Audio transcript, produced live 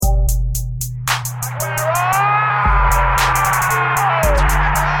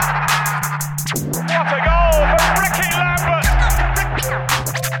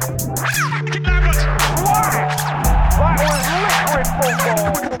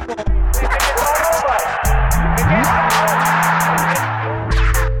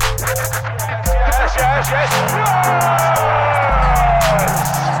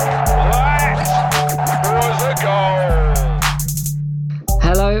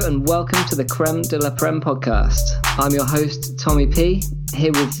and welcome to the Creme de la Prem podcast. I'm your host, Tommy P,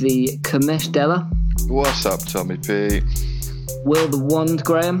 here with the Commish Dellar. What's up, Tommy P? Will the Wand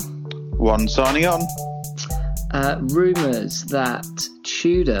Graham. One signing on. Rumours that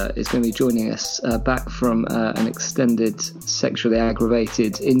Tudor is going to be joining us back from an extended sexually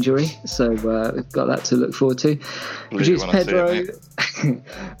aggravated injury, so we've got that to look forward to. Producer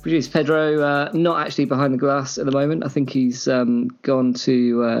Pedro, not actually behind the glass at the moment. I think he's gone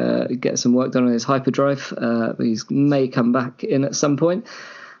to get some work done on his hyperdrive. He may come back in at some point.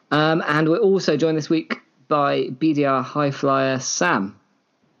 And we're also joined this week by BDR high flyer Sam.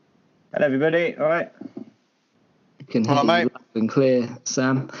 Hello, everybody. All right. Can hear you loud and clear,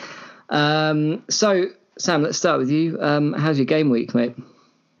 Sam. So, Sam, let's start with you. How's your game week, mate?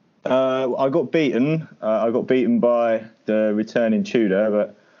 I got beaten. I got beaten by the returning Tudor,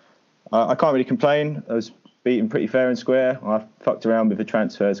 but I can't really complain. I was beaten pretty fair and square. I fucked around with the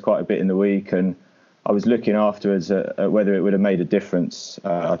transfers quite a bit in the week, and I was looking afterwards at whether it would have made a difference.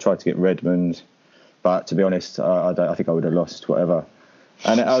 I tried to get Redmond, but to be honest, I think I would have lost whatever.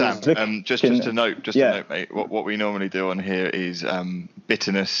 And Sam, just a note, mate. What we normally do on here is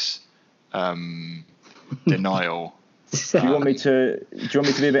bitterness, denial. Do you want me to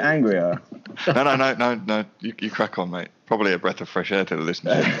be a bit angrier? No. You crack on, mate. Probably a breath of fresh air to the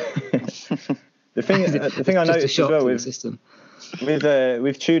listeners. The thing I noticed as well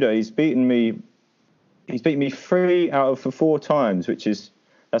with Tudor, he's beaten me 3 out of 4 times,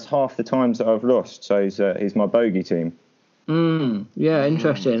 that's half the times that I've lost. So he's my bogey team. Yeah,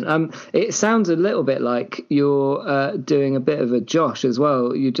 interesting. It sounds a little bit like you're doing a bit of a Josh as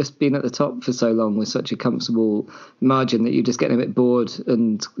well. You've just been at the top for so long with such a comfortable margin that you're just getting a bit bored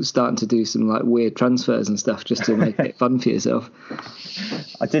and starting to do some like weird transfers and stuff just to make it fun for yourself.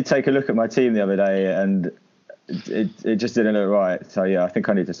 I did take a look at my team the other day and it just didn't look right. So yeah, I think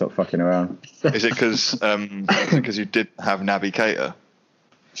I need to stop fucking around. Is it because you did have Naby Keita?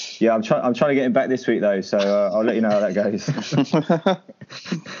 Yeah, I'm trying to get him back this week though, so I'll let you know how that goes.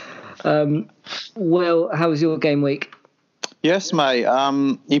 Will, how was your game week? Yes, mate.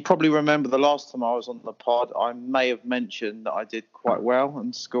 You probably remember the last time I was on the pod, I may have mentioned that I did quite well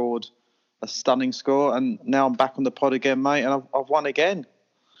and scored a stunning score, and now I'm back on the pod again, mate, and I've won again.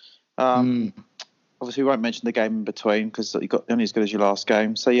 Obviously, we won't mention the game in between because you got only as good as your last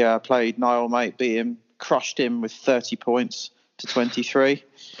game. So yeah, I played Niall, mate, beat him, crushed him with 30 points to 23.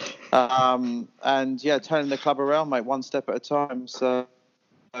 And yeah, turning the club around, mate, one step at a time. So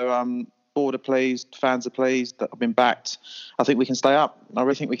board are pleased, fans are pleased that I've been backed. I think we can stay up. I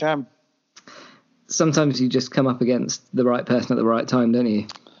really think we can. Sometimes you just come up against the right person at the right time, don't you?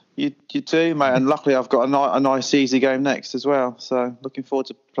 You do, mate. And luckily I've got a nice easy game next as well. So looking forward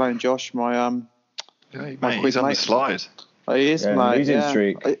to playing Josh, my he's on the slide. Oh, he is, mate. Losing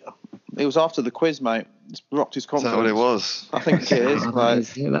streak. It was after the quiz, mate. It's rocked his confidence. Is that what it was? I think it is,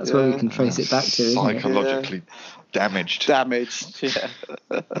 mate. Yeah, that's where we can trace it back to. Psychologically damaged. Damaged, yeah.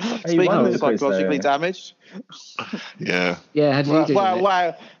 Speaking of psychologically damaged. Yeah. Yeah, how did you do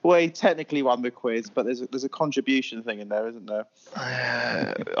Well, he technically won the quiz, but there's a contribution thing in there, isn't there?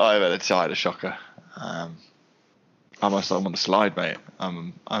 I had a shocker. I'm on the slide, mate.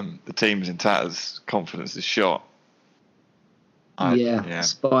 The team's in tatters. Confidence is shot.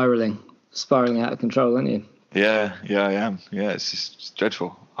 Spiraling out of control, aren't you? Yeah, I am. Yeah, it's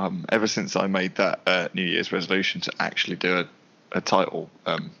dreadful. Ever since I made that New Year's resolution to actually do a title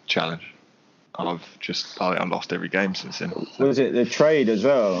challenge, I've lost every game since then. Was it the trade as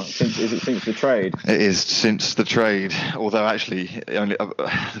well? Is it since the trade? It is since the trade. Although actually, only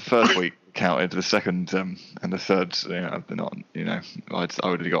the first week counted. The second and the third, not. I'd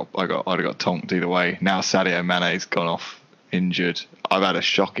have got tonked either way. Now Sadio Mane's gone off injured. I've had a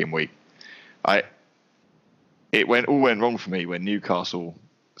shocking week. It all went wrong for me when Newcastle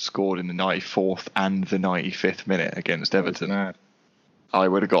scored in the 94th and the 95th minute against Everton. I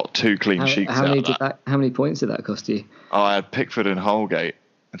would have got 2 clean sheets out of that. How many points did that cost you? I had Pickford and Holgate,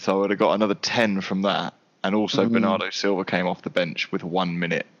 and so I would have got another 10 from that. And also Bernardo Silva came off the bench with 1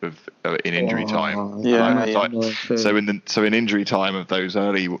 minute in injury time. So in injury time of those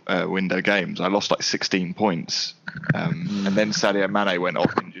early window games, I lost like 16 points. And then Sadio Mane went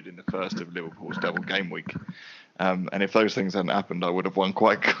off injured in the first of Liverpool's double game week. And if those things hadn't happened, I would have won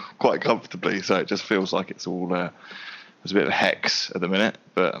quite comfortably. So it just feels like it's all there's a bit of a hex at the minute.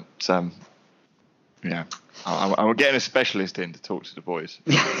 But yeah, I'm getting a specialist in to talk to the boys.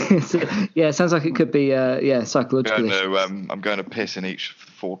 Yeah, it sounds like it could be psychological. I'm going to piss in each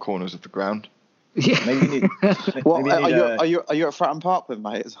 4 corners of the ground. Yeah. Maybe are you at Fratton Park with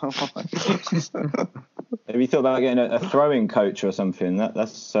mate? Have you thought about getting a throwing coach or something?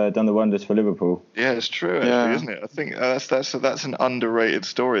 That's done the wonders for Liverpool. Yeah, it's true, actually, isn't it? I think that's an underrated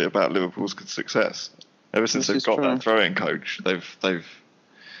story about Liverpool's success. Ever since they've got that throwing coach, they've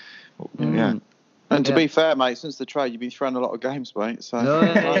yeah. And to be fair, mate, since the trade, you've been throwing a lot of games, mate. So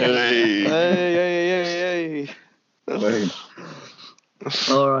hey.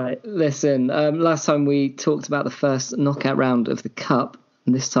 All right, listen. Last time we talked about the first knockout round of the Cup.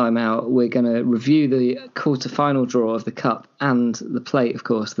 And this time out, we're going to review the quarter-final draw of the Cup and the Plate, of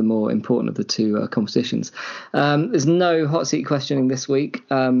course, the more important of the two competitions. There's no hot seat questioning this week,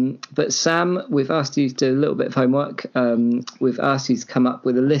 but Sam, we've asked you to do a little bit of homework. We've asked you to come up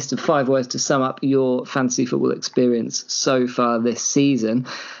with a list of 5 words to sum up your fantasy football experience so far this season.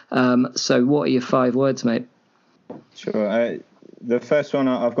 So what are your 5 words, mate? Sure. The first one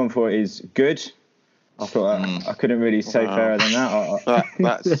I've gone for is good. I thought I couldn't really say fairer than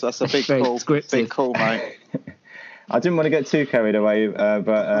that. That's a big call. Big call, mate. I didn't want to get too carried away,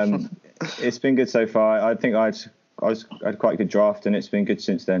 but it's been good so far. I think I had quite a good draft, and it's been good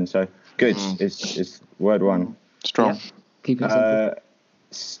since then. So good is word 1. Strong. Yeah. Keep it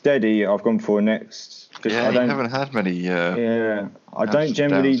steady. I've gone for next. You haven't had many. I don't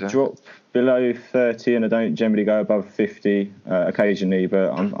generally drop below 30, and I don't generally go above 50 occasionally,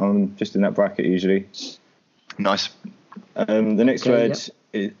 but I'm just in that bracket usually. Nice. The next word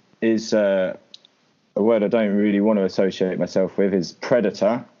is a word I don't really want to associate myself with, is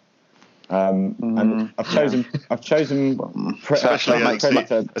predator. And I've chosen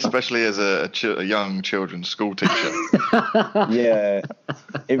especially as a young children's school teacher. Yeah,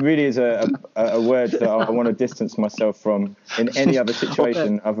 it really is a word that I want to distance myself from in any other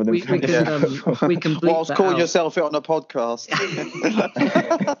situation other than we can bleep whilst calling yourself it on a podcast.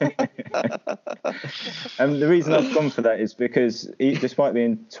 The reason I've gone for that is because despite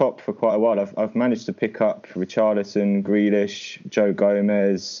being top for quite a while, I've managed to pick up Richarlison, Grealish, Joe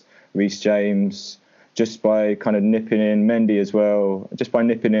Gomez, Reece James, just by kind of nipping in Mendy as well, just by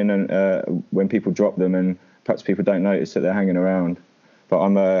nipping in and when people drop them, and perhaps people don't notice that they're hanging around. But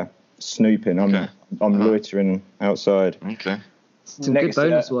I'm snooping. I'm loitering outside. Okay. Some good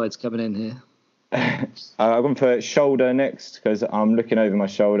bonus words coming in here. I'm going for shoulder next because I'm looking over my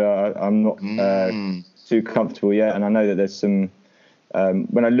shoulder. I'm not too comfortable yet, and I know that there's some.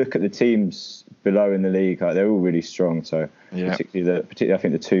 When I look at the teams below in the league, they're all really strong. So particularly I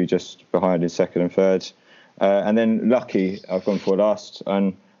think the 2 just behind in second and third, and then lucky I've gone for last.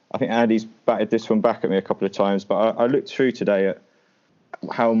 And I think Andy's batted this one back at me a couple of times, but I looked through today at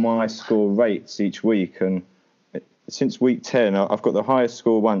how my score rates each week, and since week 10 I've got the highest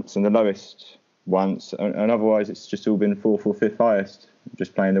score once and the lowest once, and otherwise it's just all been 4th or 5th highest.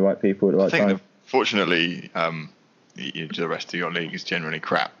 Just playing the right people at the right time. Fortunately, the rest of your league is generally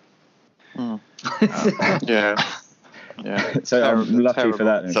crap. Yeah. So I'm lucky for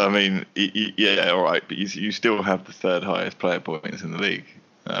that then. So I mean, all right, but you still have the 3rd highest player points in the league.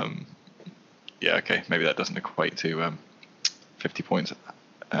 Okay, maybe that doesn't equate to 50 points,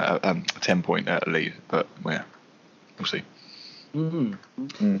 10-point lead, but yeah, we'll see.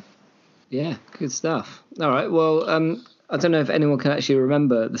 Yeah, good stuff. All right, well, I don't know if anyone can actually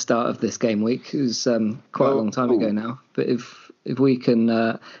remember the start of this game week. It was quite a long time ago now, but if we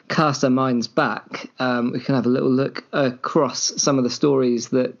can cast our minds back, we can have a little look across some of the stories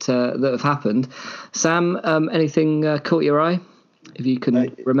that have happened. Sam, anything caught your eye? If you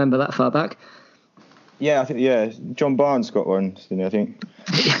can remember that far back. Yeah, I think John Barnes got one, didn't he, I think.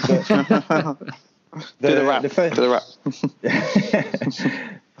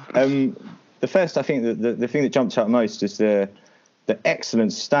 The first, I think the thing that jumped out most is the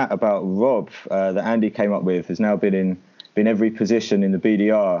excellent stat about Rob that Andy came up with has now been every position in the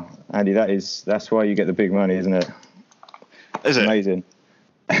BDR. Andy, that's why you get the big money, isn't it? Is it? Amazing.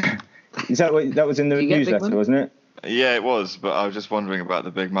 Is that was in the newsletter, wasn't it? Yeah, it was, but I was just wondering about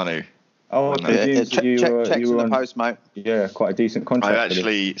the big money. Oh, check in the post, mate. Yeah, quite a decent contract.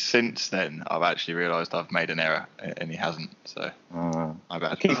 Since then, I've actually realised I've made an error, and he hasn't. So, I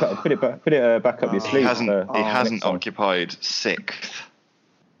bet. Put it back up your sleeve. He hasn't occupied 6th.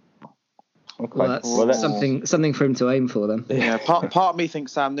 Okay. Well, that's something for him to aim for, then. Yeah, part of me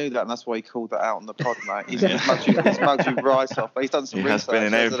thinks Sam knew that, and that's why he called that out on the pod, mate. He's mugged you right off, but he's done some research. He has been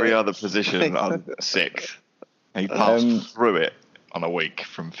in every other position on 6th. He passed through it on a week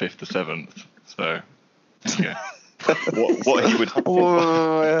from 5th to 7th. So, yeah. what he would.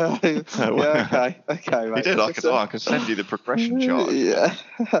 Okay, mate. He did. I could send you the progression chart. Yeah.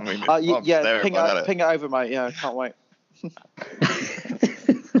 I mean, ping it over, mate. Yeah, I can't wait.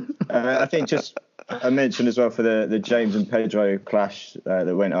 I think just a mention as well for the James and Pedro clash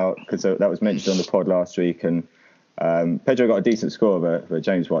that went out, because that was mentioned on the pod last week, and Pedro got a decent score, but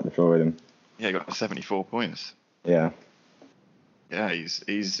James wiped the floor with him. Yeah, he got 74 points. Yeah. Yeah, he's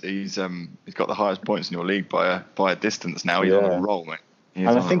got the highest points in your league by a distance now. He's on a roll, mate. And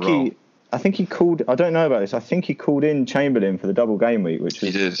I think he called. I don't know about this. I think he called in Chamberlain for the double game week, which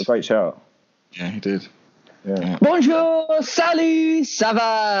was a great shout. Yeah, he did. Yeah. Bonjour, salut, ça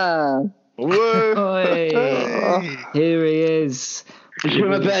va? Here he is. Je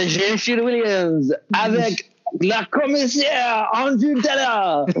m'appelle James Williams avec la commissaire Andrew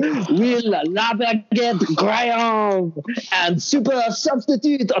Dellar, Will, La Baguette Graham, and super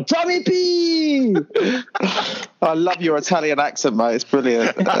substitute Tommy P. I love your Italian accent, mate. It's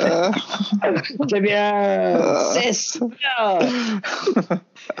brilliant. C'est bien. C'est bien.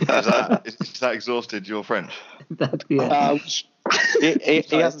 Is that exhausted your French? He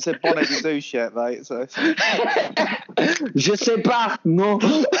hasn't said bonnet de douche yet, mate. So. Je sais pas, non.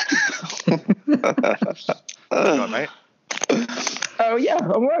 Right, mate. Oh yeah, I'm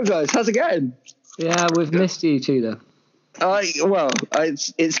alright, guys. How's it going? Yeah, we've missed you, Tudor.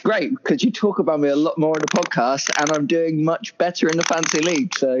 It's great because you talk about me a lot more in the podcast, and I'm doing much better in the fantasy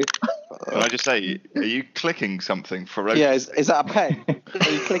league. So, can I just say, are you clicking something for? Yeah, is that a pen?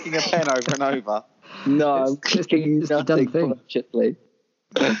 Are you clicking a pen over and over? No, I'm clicking nothing.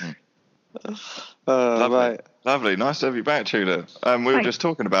 Lovely, nice to have you back, Tudor. We were just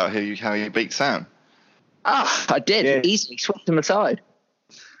talking about how you beat Sam. I did easily swept him aside.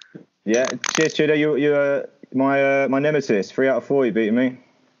 Yeah, cheers, Tudor. You're my nemesis. 3 out of 4, you beating me.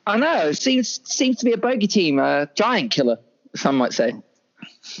 I know. It seems to be a bogey team, a giant killer, some might say.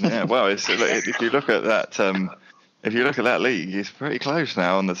 Yeah, well, if you look at that league, it's pretty close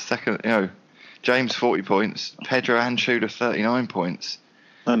now. On the second, James 40 points, Pedro and Tudor 39 points.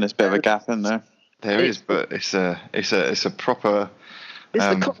 And there's a bit of a gap in there. There is, but it's a proper. It's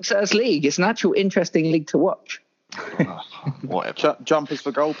the Coxers League. It's an actual interesting league to watch. Whatever. Jumpers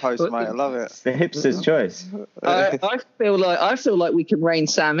for goalposts, mate. I love it. It's the hipster's choice. I feel like we can rein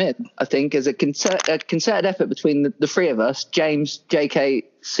Sam in. I think as a concerted effort between the three of us, James, JK,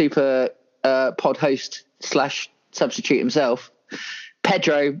 super pod host / substitute himself,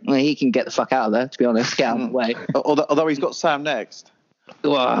 Pedro. Well, he can get the fuck out of there. To be honest, get out of the way. Although he's got Sam next.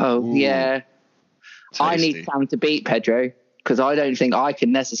 Whoa, yeah. Tasty. I need Sam to beat Pedro, because I don't think I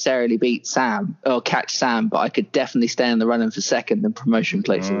can necessarily beat Sam or catch Sam, but I could definitely stay in the running for second in promotion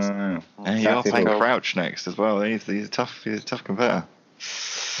places. And you are playing Crouch next as well. He's a tough competitor.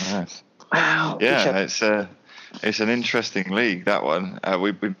 Nice. Wow. Yeah, it's an interesting league, that one.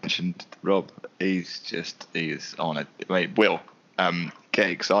 We mentioned Rob. He is on it. Mate, Will, get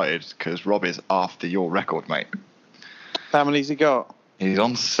excited because Rob is after your record, mate. How many's he got? He's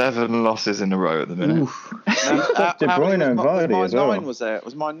on 7 losses in a row at the minute. De Bruyne and Vardy as well.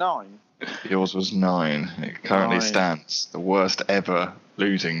 Was mine 9? Yours was 9. It currently stands. The worst ever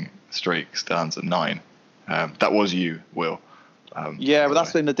losing streak stands at 9. That was you, Will. But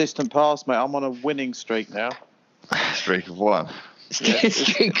that's in the distant past, mate. I'm on a winning streak now. Streak of 1.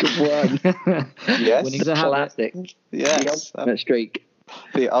 Streak of 1. Yes. Winning's a classic. Yes. The ultimate streak.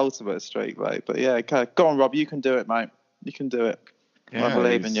 The ultimate streak, mate. But yeah, okay. Go on, Rob. You can do it, mate. You can do it. Yeah, I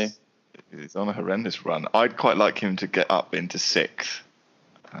believe in you. He's on a horrendous run. I'd quite like him to get up into 6th.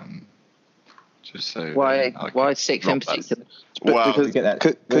 Just so. Why 6th in particular? Well,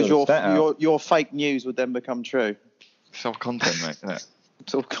 because your fake news would then become true. It's all content, mate. Isn't it?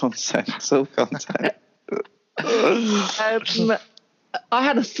 It's all content. It's all content. I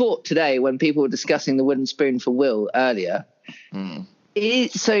had a thought today when people were discussing the wooden spoon for Will earlier.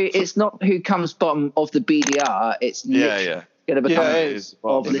 So it's not who comes bottom of the BDR. It's going to become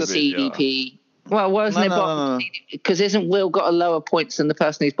of the CDP. Well, wasn't it bottom? Because isn't Will got a lower points than the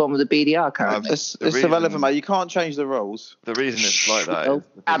person who's bottom of the BDR currently? It's irrelevant, mate. You can't change the rules. The reason it's like that.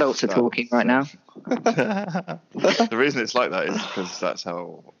 Adults are talking right now. The reason it's like that is because that's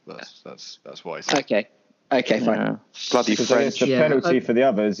why. Okay, fine. Yeah. Bloody French. The penalty for the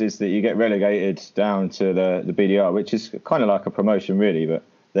others is that you get relegated down to the BDR, which is kind of like a promotion, really. But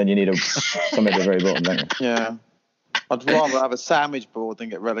then you need something at the very bottom, don't you? Yeah. I'd rather have a sandwich board than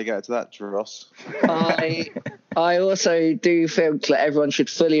get relegated to that dross. I also do think that everyone should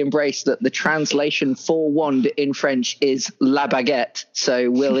fully embrace that the translation for wand in French is la baguette.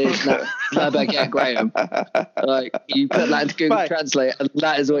 So Will is now la baguette Graham. Like, you put that into Google Translate and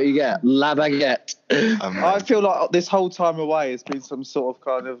that is what you get. La baguette. I feel like this whole time away has been some sort of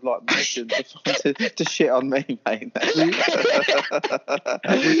kind of like mission to shit on me, mate.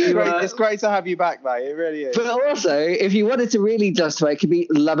 It's great to have you back, mate. It really is. But also, if you wanted to really justify it, could be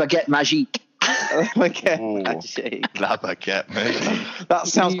La Baguette Magique. Baguette Magique. La Baguette Magique. That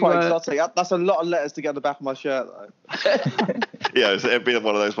sounds quite exotic. That's a lot of letters to get on the back of my shirt, though. Yeah, it'd be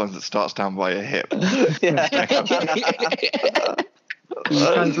one of those ones that starts down by a hip. Are you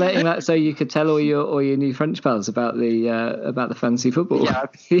translating that so you could tell all your new French pals about the fantasy football? Yeah,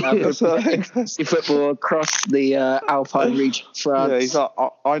 fantasy football across the Alpine region, France. Yeah, he's like,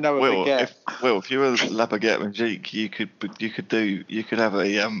 I know a baguette. If you were La Baguette Magique, you could have a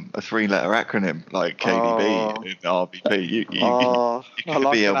 3-letter acronym like KDB and RBP. You could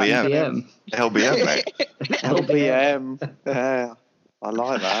like be LBM. LBM, mate. LBM. Yeah. I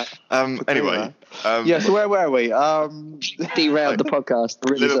like that. Anyway. So where were we? Derailed the podcast.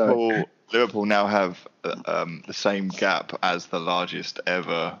 Really Liverpool now have the same gap as the largest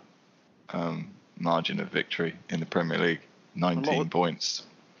ever margin of victory in the Premier League. 19 points.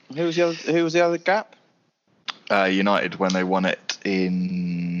 Who was the other gap? United, when they won it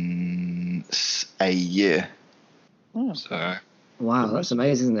in a year. Oh. So. Wow, that's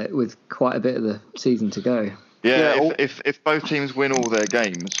amazing, isn't it? With quite a bit of the season to go. Yeah, if both teams win all their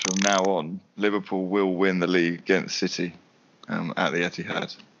games from now on, Liverpool will win the league against City at the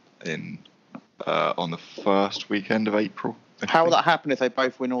Etihad on the first weekend of April. How will that happen if they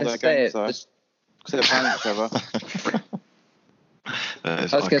both win all their games, though? Because they're playing each other. I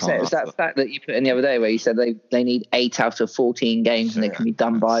was going to say, it was that stat that you put in the other day where you said they need 8 out of 14 games and they can be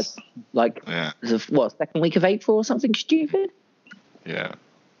done by, the second week of April or something stupid? Yeah.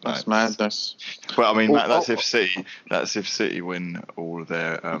 That's madness. Well, I mean, that's if City win all of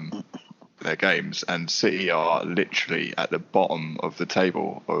their games, and City are literally at the bottom of the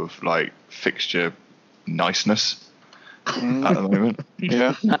table of like fixture niceness at the moment.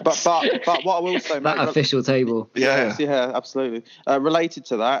 Yeah, but what I will say, that official table. Yeah, absolutely. Related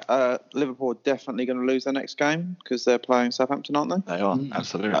to that, Liverpool are definitely going to lose their next game because they're playing Southampton, aren't they? They are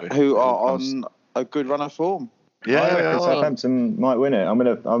absolutely. Who are on a good run of form. Yeah, Southampton might win it. I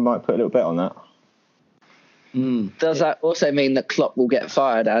might put a little bet on that. Does that also mean that Klopp will get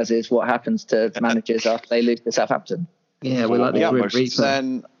fired, as is what happens to managers after they lose to Southampton? Yeah, we're like the Grim Reaper.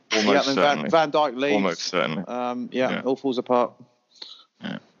 Then Van Dijk leaves. Almost certainly. It all falls apart.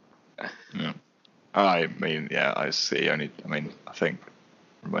 Yeah. I mean, I see. I think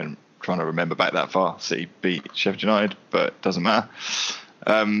when trying to remember back that far, City beat Sheffield United, but it doesn't matter.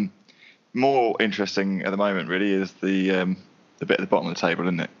 More interesting at the moment, really, is the bit at the bottom of the table,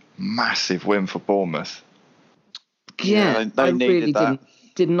 isn't it? Massive win for Bournemouth. Yeah, they I needed really that.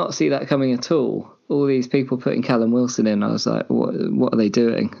 did not see that coming at all. All these people putting Callum Wilson in, I was like, what are they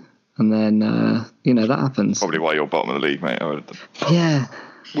doing? And then, that happens. Probably why you're bottom of the league, mate. Yeah.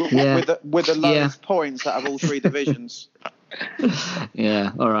 With the lowest points out of all 3 divisions.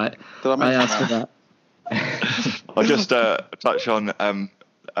 Yeah, all right. I asked for that. I'll just touch on...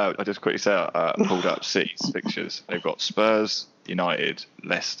 I just quickly say I pulled up City's fixtures. They've got Spurs, United,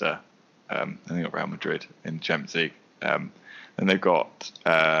 Leicester, and they've got Real Madrid in the Champions League. And they've got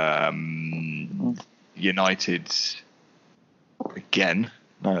United again.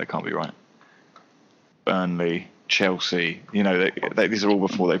 No, that can't be right. Burnley, Chelsea. These are all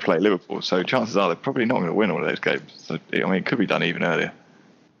before they play Liverpool. So chances are they're probably not going to win all of those games. So, it could be done even earlier.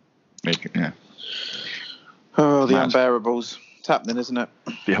 Yeah. Oh, the unbearables. It's happening, isn't it?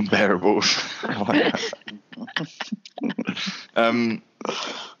 The unbearables.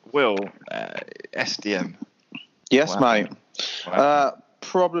 Will, SDM. Yes, mate.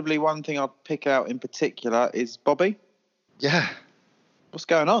 Probably one thing I'd pick out in particular is Bobby. Yeah. What's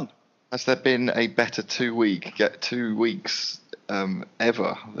going on? Has there been a better 2 weeks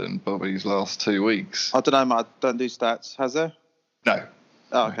ever than Bobby's last 2 weeks? I don't know, mate. I don't do stats. Has there? No.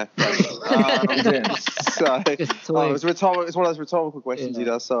 Oh, okay. It's rhetorical. It's one of those rhetorical questions he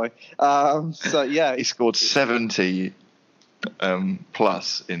does. Sorry. He scored 70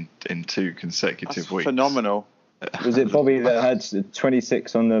 plus in 2 consecutive weeks. Phenomenal. Was it Bobby that had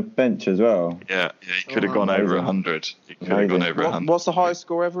 26 on the bench as well? Yeah, he could have gone over 100. He could have gone over 100. What's the highest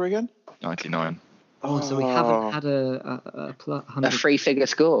score ever again? 99. So we haven't had a 3-figure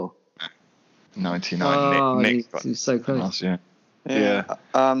score. 99. Nick he's so close. Yeah. But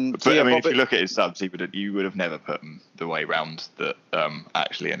if you look at his subs, you would have never put him the way round that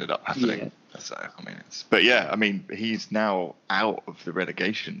actually ended up happening. Yeah. So he's now out of the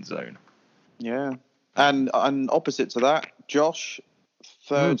relegation zone. Yeah. And opposite to that, Josh,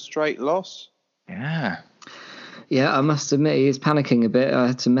 third straight loss. Yeah. Yeah, I must admit he is panicking a bit. I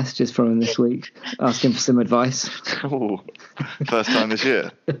had some messages from him this week asking for some advice. Oh, first time this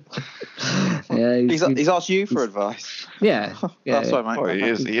year. Yeah, he's asked you for advice. Yeah, that's right, mate. Oh,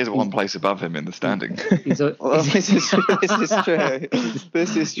 he is one place above him in the standings. This is true.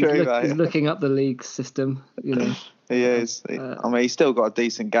 This is true, mate. He's looking up the league system, you know. He is. I mean, he's still got a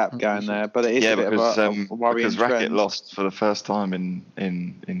decent gap going there, but it is a bit of a worrying because Racket lost for the first time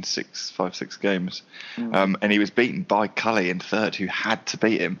in 6 games, and he was beaten by Cully in third, who had to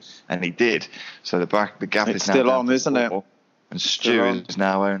beat him, and he did. So the gap is now still on, isn't it? And Stu is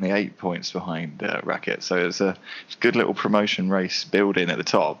now only 8 points behind Racket. So it's a good little promotion race building at the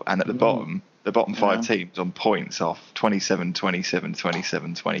top, and at the bottom. The bottom 5 teams on points off 27, 27,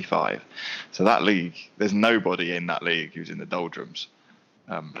 27, 25. So that league, there's nobody in that league who's in the doldrums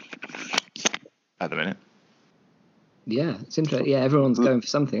at the minute. Yeah, it's interesting. Yeah, everyone's going for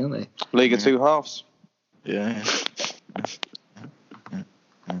something, aren't they? League of two halves. Yeah.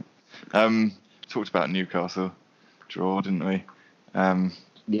 Talked about Newcastle draw, didn't we?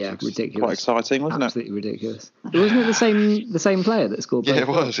 Yeah, ridiculous. Quite exciting, wasn't Absolutely ridiculous. Wasn't it the same player that scored? Yeah, it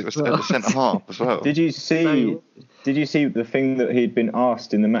was. It was at the centre half as well. Did you see the thing that he'd been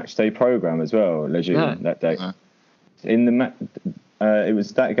asked in the matchday programme as well, Lejeune, that day? No. In the it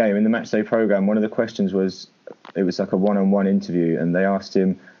was that game in the matchday programme. One of the questions was, it was like a one-on-one interview, and they asked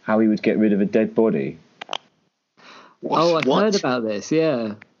him how he would get rid of a dead body. I've heard about this.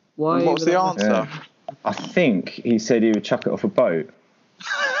 Yeah. Why? What was the answer? Yeah. I think he said he would chuck it off a boat.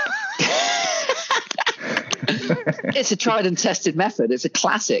 It's a tried and tested method. It's a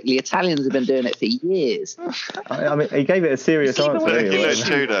classic. The Italians have been doing it for years. I mean, he gave it a serious answer.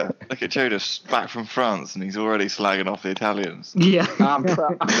 Look at Tudor back from France, and he's already slagging off the Italians. Yeah.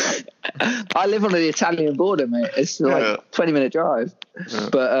 I live on the Italian border, mate. It's like a 20-minute drive. Yeah.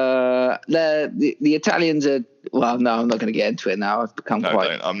 But the Italians are... Well, no, I'm not going to get into it now. I've become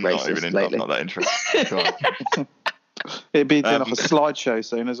quite racist lately. I'm not that interested. It'd be doing like a slideshow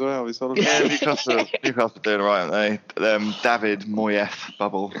soon as well. Yeah, Newcastle doing all right, aren't they? David Moyes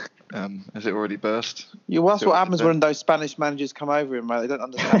bubble. Has it already burst? Yeah, well, that's what happens when those Spanish managers come over here, mate. They don't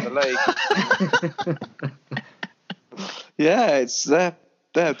understand the league. Yeah,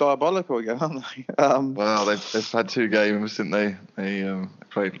 they're diabolical again, aren't they? Well, they've had 2 games, didn't they? They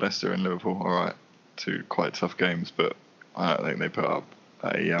played Leicester and Liverpool. All right, 2 quite tough games, but I don't think they put up.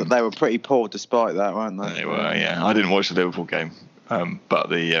 But they were pretty poor despite that, weren't they? They were, yeah. I didn't watch the Liverpool game,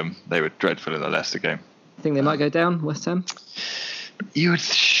 but they were dreadful in the Leicester game. I think they might go down, West Ham? You would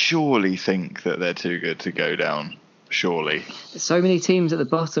surely think that they're too good to go down, surely. So many teams at the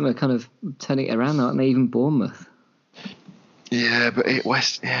bottom are kind of turning it around, aren't they? Even Bournemouth. Yeah, but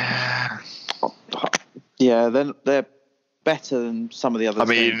Yeah, they're better than some of the other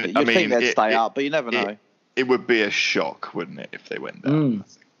teams. You'd think they'd stay up, but you never know. It would be a shock, wouldn't it, if they went down?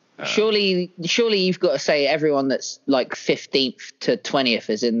 Surely you've got to say everyone that's like 15th to 20th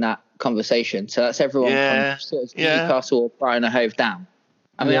is in that conversation. So that's everyone from sort of Newcastle or Brighton or Hove down.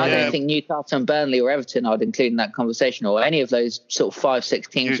 I mean, I don't think Newcastle and Burnley or Everton I'd include in that conversation, or any of those sort of 5-6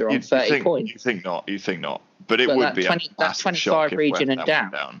 teams are on 30 points. You think not. But it would be that 25 region and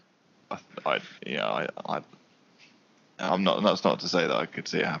down. I'm not. That's not to say that I could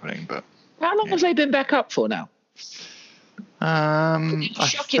see it happening, but. How long have they been back up for now? It was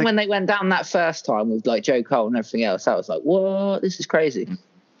shocking when they went down that first time with like Joe Cole and everything else. I was like, "What? This is crazy."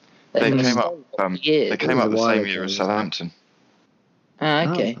 They came up. They came up the same year as Southampton.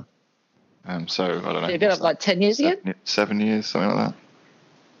 Okay. So I don't know. They've been up like 10 years again. 7 years, something like that.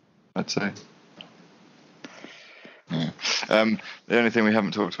 I'd say. Yeah. The only thing we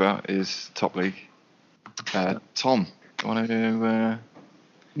haven't talked about is top league. Tom, do you want to?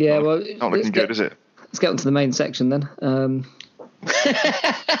 Yeah, well, not looking good, is it? Let's get on to the main section then.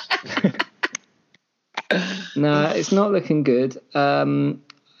 No, it's not looking good.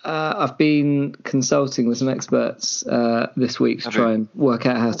 I've been consulting with some experts this week to try and work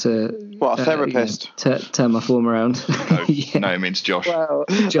out how to... What, a therapist? Turn my form around. No, it means Josh. Well,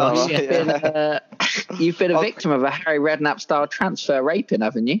 Josh, you've been a victim of a Harry Redknapp-style transfer raping,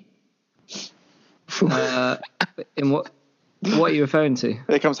 haven't you? In what are you referring to?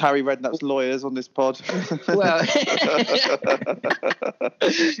 Here comes Harry Redknapp's lawyers on this pod. Well,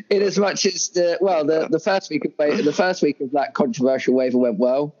 in as much as the first week of that controversial waiver went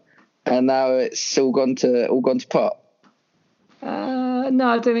well, and now it's all gone to pot. No,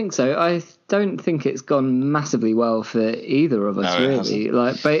 I don't think so. I don't think it's gone massively well for either of us, really.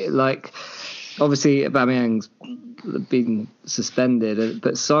 Like, obviously, Aubameyang's been suspended,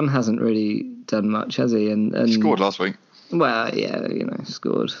 but Son hasn't really done much, has he? And scored last week. Well, yeah,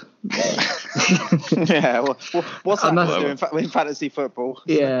 scored. Yeah, what's that doing in fantasy football?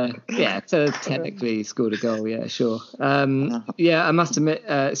 Yeah, so technically scored a goal. Yeah, sure. Yeah, I must admit,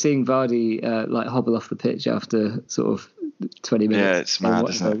 seeing Vardy like hobble off the pitch after sort of 20 minutes. Yeah, it's mad,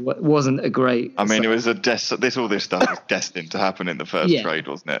 isn't it? Wasn't a great. I mean, it was all this stuff was destined to happen in the first trade,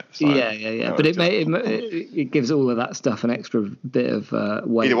 wasn't it? So, yeah. But it gives all of that stuff an extra bit of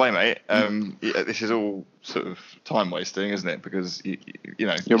weight. Either way, mate, this is all sort of time wasting, isn't it? Because you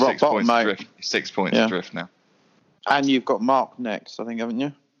know you're 6 points adrift. 6 points adrift now. And you've got Mark next, I think, haven't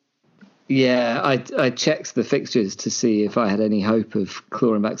you? Yeah, I checked the fixtures to see if I had any hope of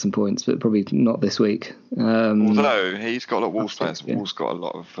clawing back some points, but probably not this week. Although he's got a lot of Wolves players. Wolves got a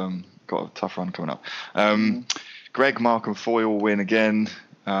lot of got a tough run coming up. Greg, Mark, and Foy all win again.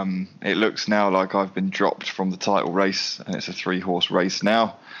 It looks now like I've been dropped from the title race, and it's a 3-horse race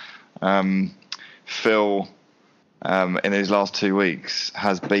now. Phil, in his last 2 weeks,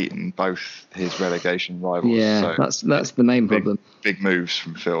 has beaten both his relegation rivals. Yeah, so that's the main problem. Big moves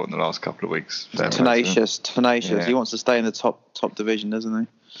from Phil in the last couple of weeks. Tenacious. Yeah. He wants to stay in the top division, doesn't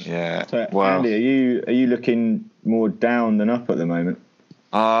he? Yeah. So, Andy, are you looking more down than up at the moment?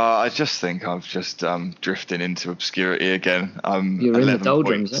 I just think I've just drifting into obscurity again. You're in the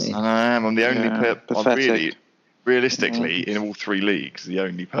doldrums, aren't you? I am. I'm the only I'm realistically, in all 3 leagues, the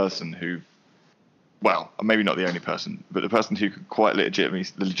only person who, well, maybe not the only person, but the person who could quite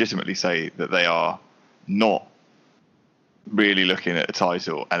legitimately say that they are not really looking at a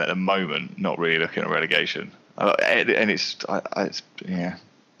title, and at the moment not really looking at relegation. And it's yeah.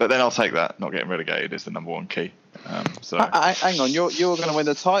 But then I'll take that. Not getting relegated is the number one key. So hang on, you're going to win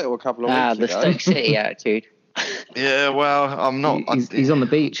the title a couple of weeks ago. The Stoke City attitude. Yeah, well, I'm not. He's on the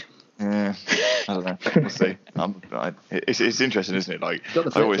beach. Yeah, I don't know. We'll see. It's interesting, isn't it? Like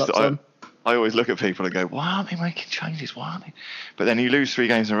I always look at people and go, "Why aren't they making changes? Why aren't they?" But then you lose 3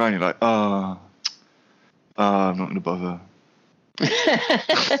 games in a row, and you're like, "Oh, I'm not going to bother."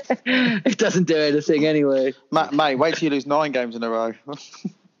 It doesn't do anything anyway. Mate, wait till you lose 9 games in a row.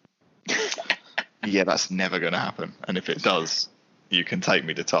 Yeah, that's never going to happen. And if it does, you can take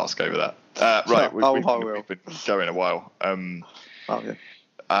me to task over that. Right, we've been going a while.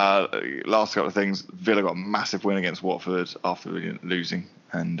 Last couple of things. Villa got a massive win against Watford after losing.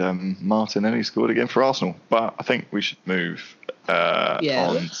 And Martinelli scored again for Arsenal. But I think we should move on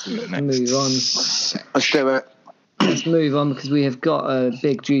to the next. Move on. Let's do it. Let's move on because we have got a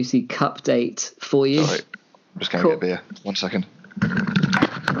big juicy cup date for you. Sorry, I'm just going to get a beer. 1 second.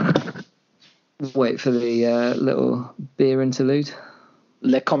 Wait for the little beer interlude.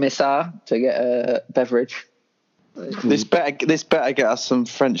 Le Commissar to get a beverage. This better get us some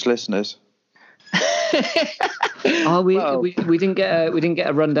French listeners. We didn't get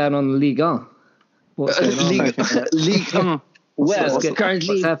a rundown on Ligue 1. What's going on? Ligue 1. Well,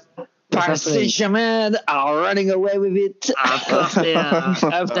 currently Paris Saint-Germain are running away with it. That's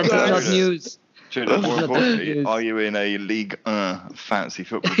not news. More importantly, are you in a Ligue 1 fancy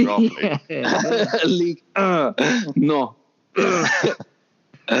football draft league? Ligue 1. No.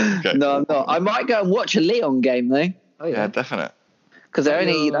 Okay. No, I'm not. I might go and watch a Lyon game though. Oh yeah, definite. Because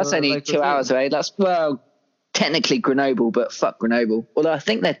that's only 2 hours away. That's technically Grenoble, but fuck Grenoble. Although I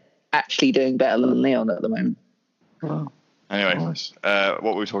think they're actually doing better than Lyon at the moment. Wow. Anyway, what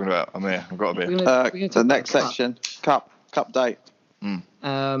were we talking about? I'm here. I've got a beer. The next section, cup date.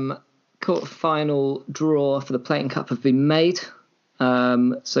 Quarter-final draw for the Playing Cup have been made.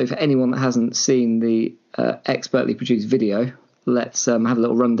 So for anyone that hasn't seen the expertly produced video, let's have a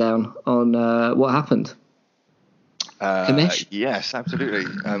little rundown on what happened. Kamish? Yes,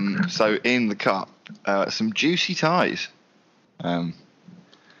 absolutely. So in the cup, some juicy ties. And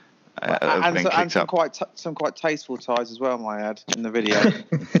some quite tasteful ties as well, might I add, in the video.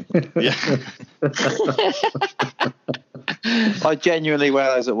 Yeah. I genuinely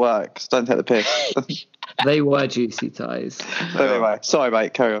wear those at work, so don't take the piss. They were juicy ties. Anyway, sorry,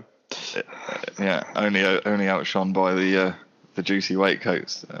 mate, carry on. Yeah, only outshone by the juicy weight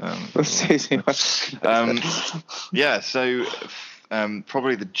coats. Yeah, so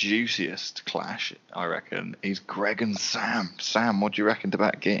probably the juiciest clash, I reckon, is Greg and Sam. Sam, what do you reckon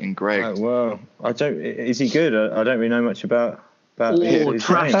about getting Greg? Well, is he good? I don't really know much about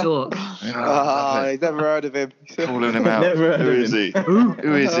trash talk. He's never heard of him. Calling him out. Who is he?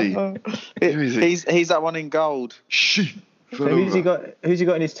 Who is he? He's that one in gold. Shh. So who's he got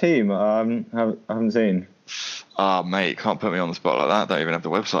in his team? I haven't seen. Mate, can't put me on the spot like that. Don't even have the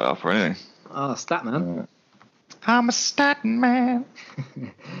website up or anything. Stat man. I'm a stat man.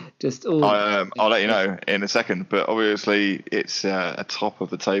 Just all. I'll let you know in a second. But obviously, it's a top of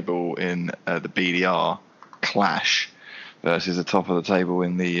the table in the BDR clash versus the top of the table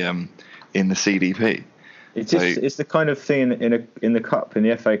in the in the CDP. It's the kind of thing in the cup, in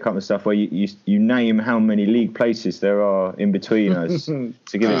the FA Cup and stuff, where you name how many league places there are in between us to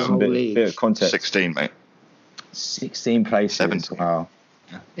give it some bit of context. 16, mate. 16 places. 17. Wow.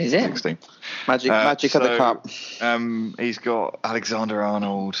 Is it 16? Magic of the cup. He's got Alexander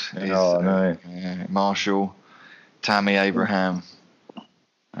Arnold. Marshall, Tammy Abraham.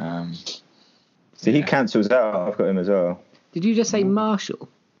 He cancels out. I've got him as well. Did you just say Marshall?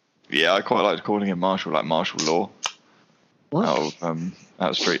 Yeah, I quite liked calling him Marshall, like Martial Law. What? Out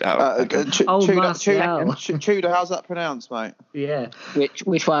of Street Out. Tudor, how's that pronounced, mate? Yeah.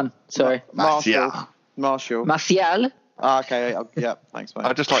 Which one? Sorry. Martial. Martial. Okay. Yeah. Thanks, mate.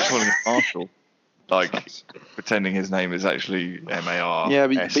 I just like calling him Marshall, like pretending his name is actually Marshall. Yeah,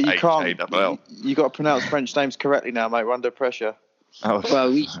 but you can't. You got to pronounce French names correctly now, mate. We're under pressure. Oh.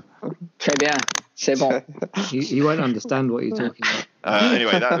 Well, oui. Très bien. C'est bon. You won't understand what you're talking about.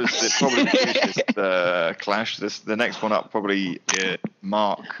 Anyway, that was probably the clash. The next one up, probably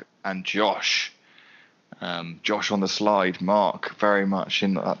Mark and Josh. Josh on the slide, Mark very much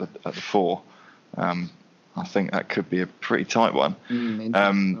in at the 4. I think that could be a pretty tight one.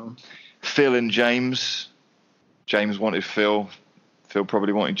 Phil and James. James wanted Phil. Phil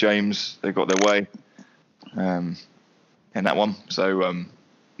probably wanted James. They got their way in that one. So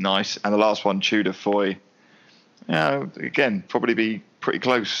nice. And the last one, Tudor Foy. Again, probably be pretty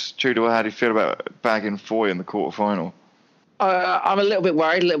close. Tudor, how do you feel about bagging Foy in the quarterfinal? I'm a little bit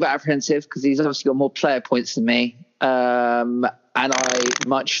worried, a little bit apprehensive, because he's obviously got more player points than me. And I,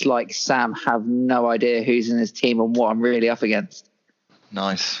 much like Sam, have no idea who's in his team and what I'm really up against.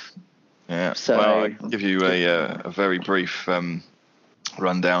 Nice. Yeah. So, well, I'll give you a very brief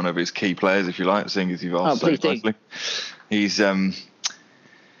rundown of his key players, if you like, seeing as you've asked so nicely. He's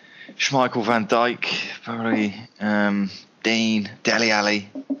Schmeichel, Van Dijk, probably Dean, Dele Alli,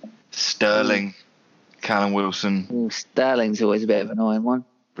 Sterling, Callum Wilson. Sterling's always a bit of an annoying one.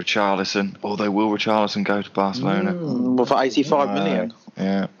 Richarlison, although will Richarlison go to Barcelona? Well, for 85 million.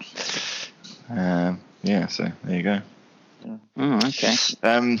 Yeah. So there you go. Okay.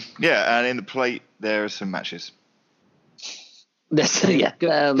 And in the plate there are some matches. Go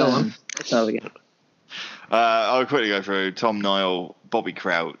on. I'll quickly go through Tom Niall, Bobby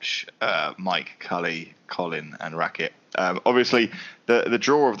Crouch, Mike Cully, Colin, and Rackett. Obviously, the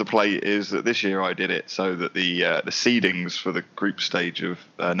draw of the plate is that this year I did it so that the seedings for the group stage of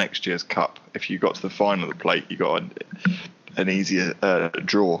next year's cup, if you got to the final of the plate, you got an easier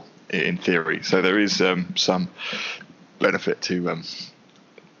draw in theory. So there is some benefit to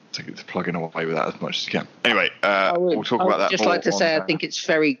plugging away with that as much as you can. Anyway, we'll talk about that. Just like to say, I think it's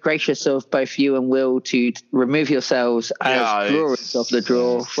very gracious of both you and Will to remove yourselves as drawers of the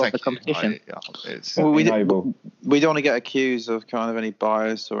draw from the competition. We don't want to get accused of kind of any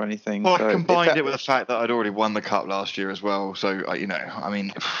bias or anything. Well, I combined it with the fact that I'd already won the cup last year as well. So,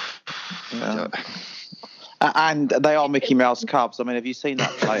 and they are Mickey Mouse Cups. I mean, have you seen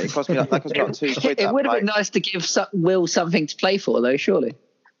that play? It cost me about £2. It would have been nice to give Will something to play for, though, surely.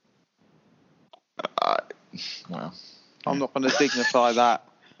 Well, I'm not going to dignify that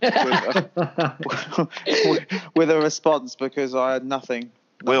with a response because I had nothing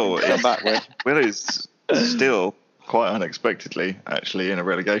to come back with. Will is still quite unexpectedly actually in a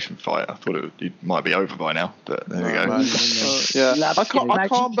relegation fight. I thought it might be over by now, but there we go.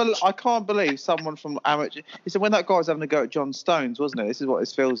 I can't believe someone from amateur. He said when that guy was having a go at John Stones, wasn't it? This is what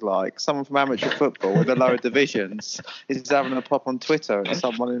this feels like. Someone from amateur football in the lower divisions is having a pop on Twitter at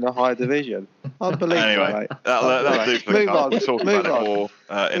someone in the higher division. Unbelievable. Anyway, that'll do for the cup. We'll talk about it more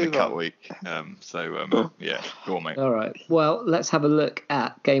in the cup week. Go on, mate. All right. Well, let's have a look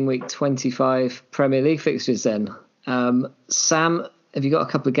at game week 25 Premier League fixtures then. Sam, have you got a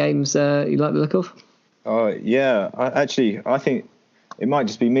couple of games you like the look of? Yeah. I think it might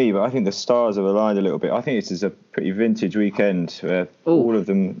just be me, but I think the stars have aligned a little bit. I think this is a pretty vintage weekend where all of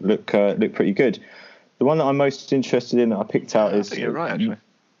them look pretty good. The one that I'm most interested in that I picked out is you're right, actually.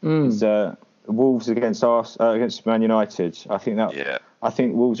 Is Wolves against Man United. I think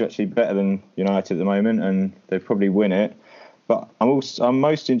Wolves are actually better than United at the moment, and they probably win it. But I'm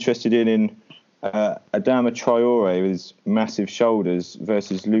most interested in Adama Traore with his massive shoulders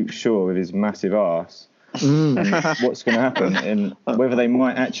versus Luke Shaw with his massive arse. And what's going to happen, and whether they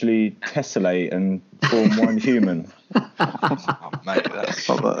might actually tessellate and form one human. Mate,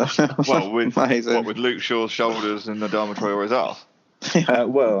 with Luke Shaw's shoulders and Adama Traore's arse.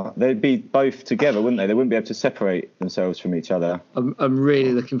 Well, they'd be both together, wouldn't they? They wouldn't be able to separate themselves from each other. I'm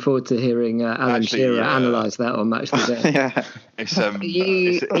really looking forward to hearing Alan Shearer analyse that on Match Today. Are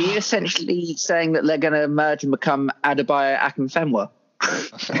you essentially saying that they're going to merge and become Adebayo Akinfenwa?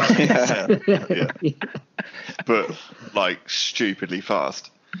 Yeah. But like stupidly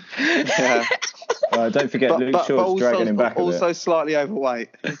fast. Yeah. Don't forget Luke Shaw's dragging him back. Also slightly overweight.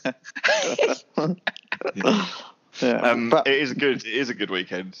 It is a good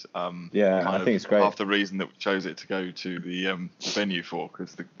weekend. I think it's great. Half the reason that we chose it to go to the venue for,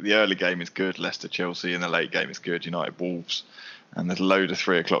 because the early game is good, Leicester Chelsea, and the late game is good, United Wolves, and there's a load of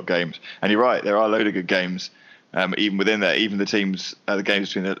 3:00 games. And you're right, there are a load of good games. Even within there, even the games, the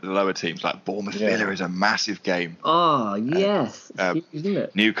games between the lower teams, like Bournemouth Villa is a massive game. Oh yes, isn't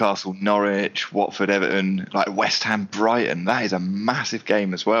it? Newcastle Norwich, Watford Everton, like West Ham Brighton, that is a massive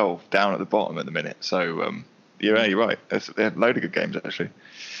game as well, down at the bottom at the minute. So you're right. There's a load of good games actually.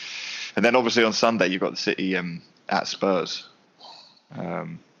 And then obviously on Sunday you've got the City at Spurs.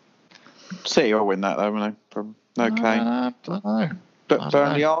 City will win that though, won't they? From Kane. I don't know. But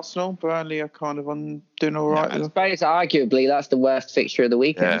Burnley, Arsenal. Burnley are kind of doing all right. I suppose arguably that's the worst fixture of the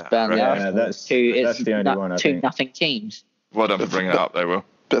weekend. Burnley, Arsenal. That's the only one. I think 2-0 teams. Well done for bringing it up, they will.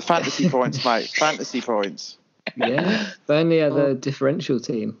 But fantasy points, mate. Fantasy points. Yeah, Burnley are the differential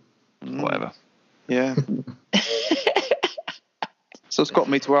team. Whatever. Yeah. So it's got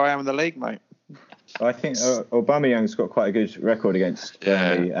me to where I am in the league, mate. I think Aubameyang's got quite a good record against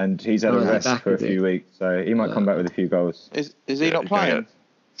Burnley, and he's had a rest for a few weeks, so he might come back with a few goals. Is he not playing?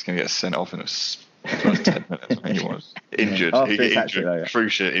 He's going to get sent off in the first 10 minutes. He was injured. After he got injured,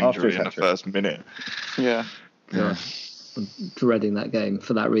 cruciate injury in the first minute. Yeah. I'm dreading that game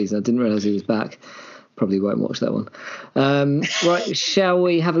for that reason. I didn't realise he was back. Probably won't watch that one. Right, shall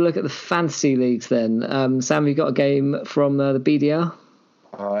we have a look at the fantasy leagues then? Sam, you got a game from the BDR?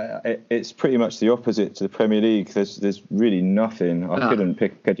 It's pretty much the opposite to the Premier League. There's really nothing. I couldn't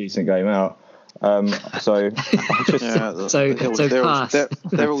pick a decent game out. So pass.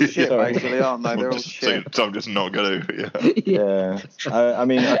 They're all shit, basically, aren't they? They're all shit. So I'm just not going to. I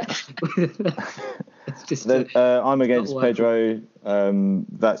mean, I'm against Pedro.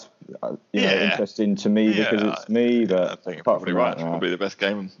 That's interesting to me because it's me. But I think you're probably right. It's probably the best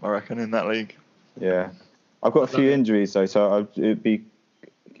game, I reckon, in that league. Yeah, I've got a few injuries though, so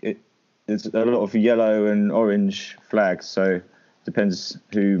there's a lot of yellow and orange flags. So depends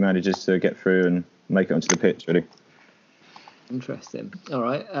who manages to get through and make it onto the pitch, really. Interesting. All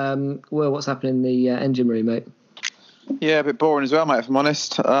right. Well, what's happening in the engine room, mate? Yeah, a bit boring as well, mate, if I'm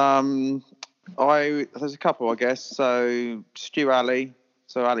honest. There's a couple, I guess. So Stu Ali.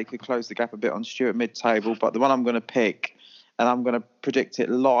 So Ali could close the gap a bit on Stu at mid-table. But the one I'm going to pick, and I'm going to predict it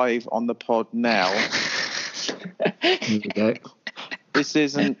live on the pod now. Here we go. This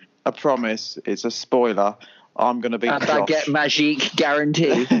isn't a promise. It's a spoiler. I'm going to beat Josh. Baguette Magique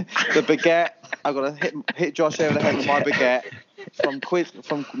guarantee. The baguette. I've got to hit Josh over the head with my baguette.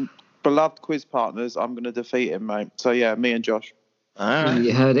 From beloved quiz partners, I'm going to defeat him, mate. So, yeah, me and Josh.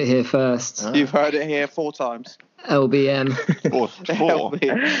 You heard it here first. You've heard it here 4 times. LBM. Four.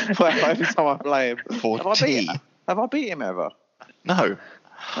 LBM. Well, every time I play him. Have I beat him ever? No.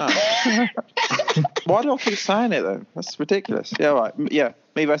 Oh. Why do I keep saying it, though? That's ridiculous. Yeah, right. Yeah,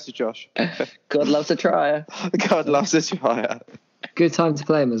 me versus Josh. God loves a trier. God loves a trier. Good time to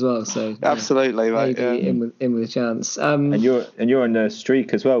play him as well. So absolutely, mate. Maybe in with a chance. And you're on the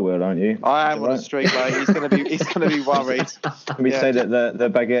streak as well, Will, aren't you? I am on a streak, mate. He's gonna be worried. Can we say that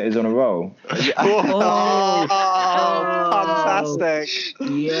the baguette is on a roll? Oh, fantastic!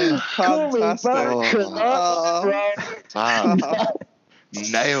 Yeah, fantastic.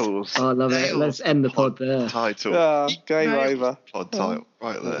 Nails. Oh, I love it. Let's end the pod there. Title. Game over. Pod title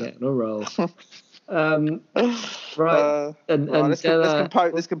right there. Yeah, no roll. Right.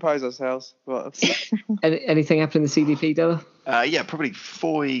 Let's compose ourselves. Anything happened in the CDP, Dellar? Yeah, probably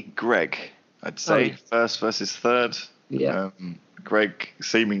Foy Greg, I'd say. First versus third. Yeah. Greg,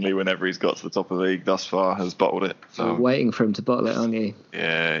 seemingly whenever he's got to the top of the league thus far, has bottled it. So you're waiting for him to bottle it, aren't you?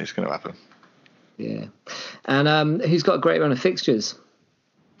 Yeah, it's going to happen. Yeah. And who's got a great run of fixtures?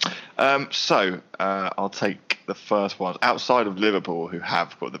 I'll take the first one. Outside of Liverpool, who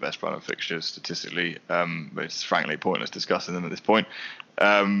have got the best run of fixtures statistically, but it's frankly pointless discussing them at this point.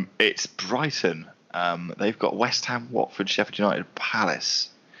 It's Brighton. They've got West Ham, Watford, Sheffield United, Palace.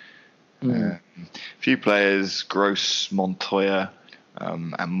 Few players, Gross, Montoya,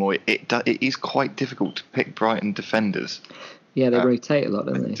 and Moy. It is quite difficult to pick Brighton defenders. Yeah, they rotate a lot,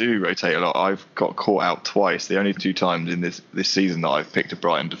 don't they? They do rotate a lot. I've got caught out twice. The only 2 times in this season that I've picked a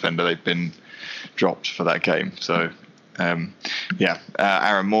Brighton defender, they've been dropped for that game. So, Aaron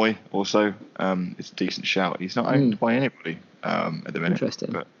Moy also is a decent shout. He's not owned by anybody at the minute.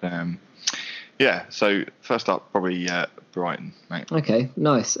 Interesting. But, so first up, probably Brighton, mate. Okay,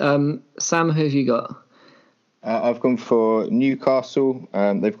 nice. Sam, who have you got? I've gone for Newcastle.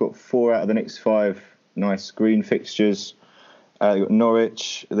 They've got 4 out of the next 5 nice green fixtures. They've got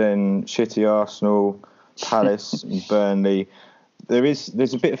Norwich, then shitty Arsenal, Palace and Burnley.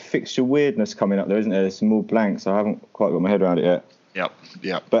 There's a bit of fixture weirdness coming up there, isn't there? There's some more blanks. I haven't quite got my head around it yet.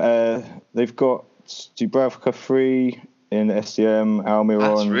 Yep. But they've got Dubravka free in SCM,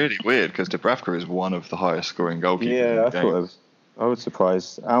 Almiron. That's really weird because Dubravka is one of the highest scoring goalkeepers. Yeah, I was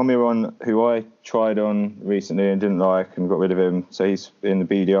surprised. Almiron, who I tried on recently and didn't like and got rid of him, so he's in the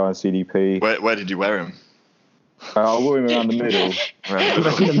BDR and CDP. Where did you wear him? I wore him around the middle. Where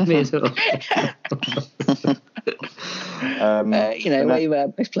you wear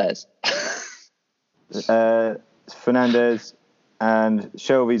best players. Fernandez and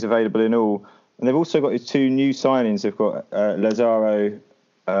Shelby's available in all. And they've also got his 2 new signings. They've got Lazaro,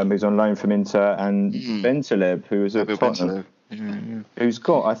 who's on loan from Inter, and Bentaleb, who is at Tottenham, who's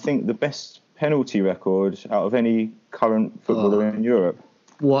got, I think, the best penalty record out of any current footballer in Europe.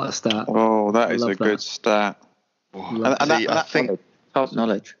 What a stat. Oh, that is a good stat. I think top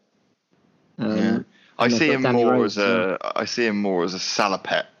knowledge. I see him more as a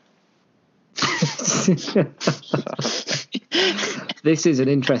Salapet. This is an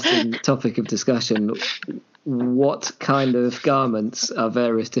interesting topic of discussion. What kind of garments are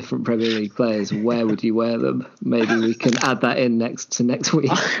various different Premier League players? Where would you wear them? Maybe we can add that in next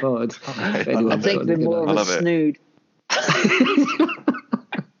week's pod. I think they're more of a snood.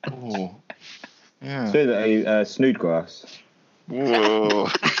 Oh, yeah. So that a Snoodgrass. Whoa.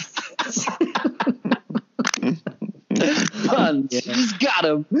 Fun. She's got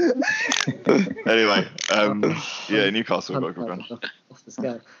him. Anyway, Newcastle got a good run. Off the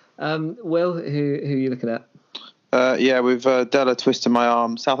scale. Will, who are you looking at? With Dellar twisting my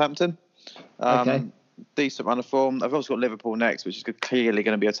arm. Southampton. Okay. Decent run of form. They've also got Liverpool next, which is clearly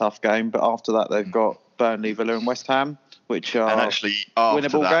going to be a tough game. But after that, they've got Burnley, Villa, and West Ham, which are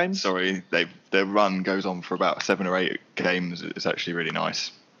winnable games. Sorry, their run goes on for about 7 or 8 games. It's actually really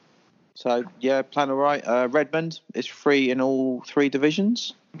nice. So, plan all right. Redmond is free in all 3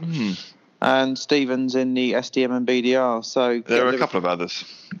 divisions. And Stevens in the SDM and BDR. So there are a couple of others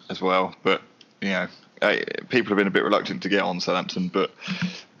as well. But, people have been a bit reluctant to get on Southampton. But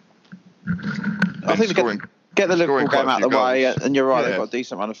I think get the Liverpool game out of the way. And you're right, they've got a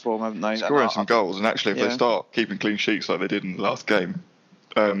decent run of form, haven't they? Scoring some goals. And actually, if they start keeping clean sheets like they did in the last game,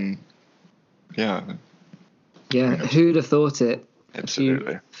 who'd have thought it?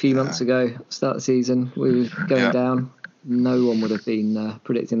 Absolutely. A few months ago, start of the season, we were going down. No one would have been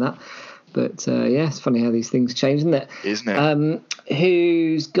predicting that. But it's funny how these things change, isn't it? Isn't it?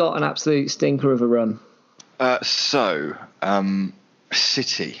 Who's got an absolute stinker of a run?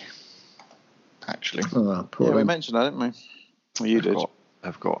 City, actually. Oh, well, poor we mentioned that, didn't we? Well, you did.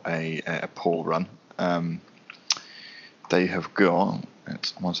 They've got a poor run. They have got...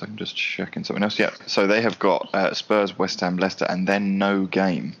 One second, just checking something else. Yeah, so they have got Spurs, West Ham, Leicester, and then no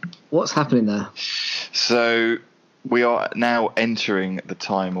game. What's happening there? So we are now entering the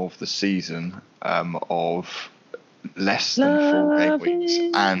time of the season of less than 4 game weeks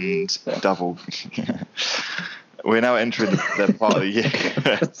and double. We're now entering the part of the year.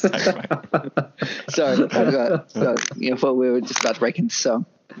 Sorry, I thought we were just about to break into song.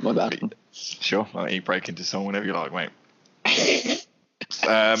 My bad. Sure, you break into song whenever you like, mate.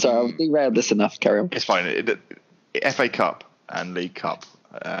 Sorry, I've derailed this enough. Carry on. It's fine. FA Cup and League Cup,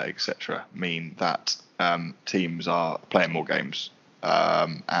 etc., mean that teams are playing more games,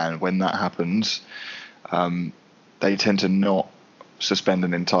 and when that happens, they tend to not suspend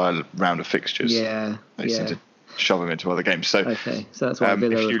an entire round of fixtures. They tend to shove them into other games. So, so that's why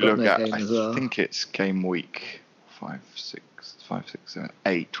Villa if you got look no at, game as well. I think it's game week 5, 6, 7,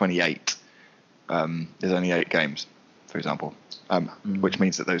 8, 28. There's only 8 games, for example. Which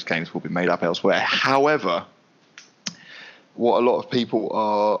means that those games will be made up elsewhere. However, what a lot of people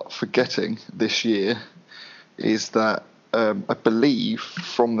are forgetting this year is that I believe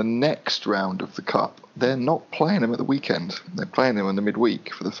from the next round of the Cup, they're not playing them at the weekend. They're playing them in the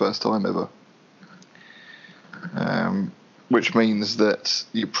midweek for the first time ever. Which means that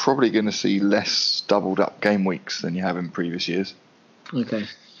you're probably going to see less doubled up game weeks than you have in previous years. Okay.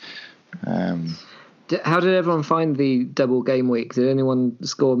 How did everyone find the double game week? Did anyone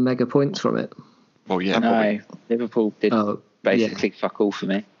score mega points from it? Well, yeah. No, Liverpool did basically fuck all for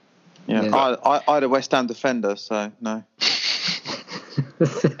me. Yeah. I had a West Ham defender, so no.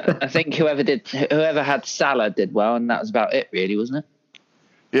 I think whoever had Salah did well, and that was about it, really, wasn't it?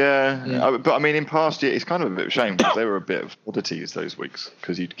 Yeah. But I mean, in past years, it's kind of a bit of a shame because they were a bit of oddities those weeks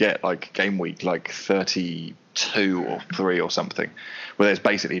because you'd get like game week like 32 or 3 or something, where there's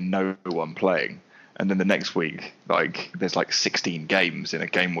basically no one playing. and then the next week, like there's like 16 games in a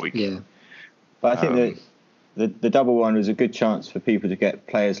game week. Yeah. But I think the double one was a good chance for people to get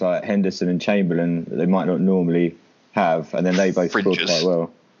players like Henderson and Chamberlain that they might not normally have, and then they both scored quite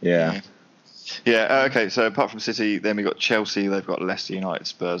well. Yeah. Okay, so apart from City, then we got Chelsea, they've got Leicester United,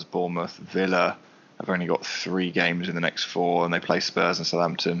 Spurs, Bournemouth, Villa. I've only got 3 games in the next 4, and they play Spurs and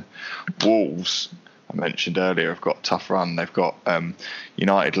Southampton. Wolves, I mentioned earlier, have got a tough run. They've got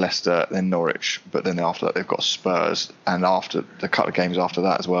United, Leicester, then Norwich, but then after that they've got Spurs, and after the couple of games after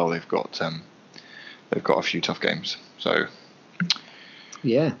that as well, they've got a few tough games. So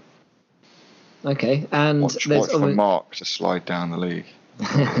yeah, okay, and watch for Mark to slide down the league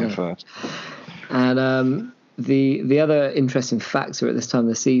first. And the other interesting factor at this time of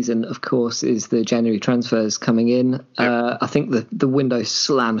the season, of course, is the January transfers coming in. Yep. I think the window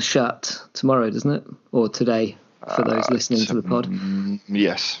slams shut tomorrow, doesn't it? Or today, for those listening to the pod.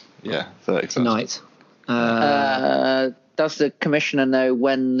 Yes. Yeah, 31st. Tonight. Does the commissioner know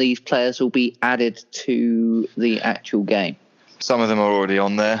when these players will be added to the actual game? Some of them are already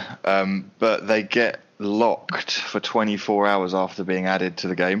on there, but they get locked for 24 hours after being added to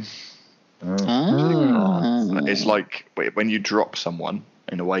the game. It's like when you drop someone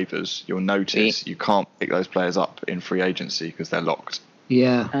in the waivers, you'll notice you can't pick those players up in free agency because they're locked.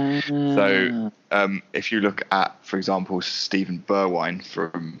 Yeah. So if you look at, for example, Stephen Bergwijn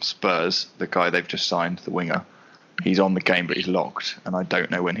from Spurs, the guy they've just signed, the winger, he's on the game but he's locked, and I don't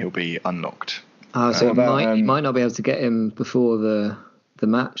know when he'll be unlocked. So you might not be able to get him before the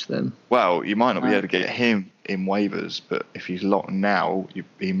match then. Well, you might not be able to get him in waivers, but if he's locked now,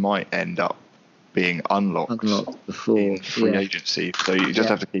 he might end up being unlocked before in free agency. So you just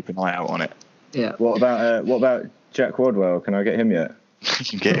have to keep an eye out on it. Yeah. What about Jack Rodwell? Can I get him yet? You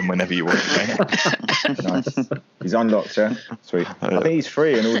can get him whenever you want. Nice. He's unlocked, yeah. Sweet. I think he's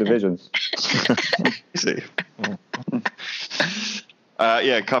free in all divisions. Is he?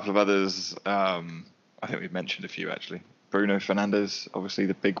 A couple of others. I think we've mentioned a few actually. Bruno Fernandes, obviously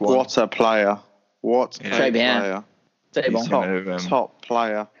the big one. What a player! Player! Top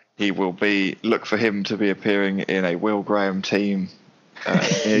player. He will be. Look for him to be appearing in a Will Graham team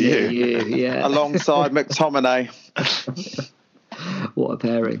near you. Yeah. Alongside McTominay. What a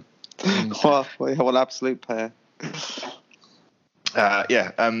pairing! What an absolute pair. Kyle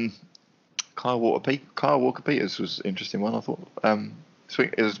Walker-Peters was an interesting one, I thought.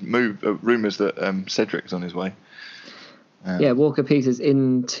 There's rumours that Cedric's on his way. Walker-Peters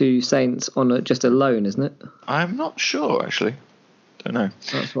into Saints on just a loan, isn't it? I'm not sure, actually. Don't know.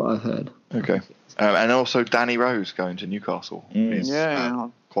 That's what I've heard. Okay. And also Danny Rose going to Newcastle.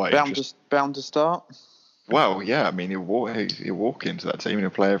 Quite bound to start. Well, yeah, I mean, he'll walk into that team and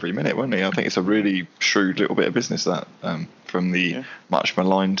he'll play every minute, won't he? I think it's a really shrewd little bit of business, that, from the much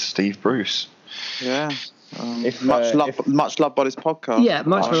maligned Steve Bruce. Yeah. Much loved by this podcast. Yeah,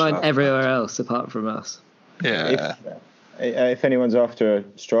 much maligned everywhere else apart from us. Yeah. If anyone's after a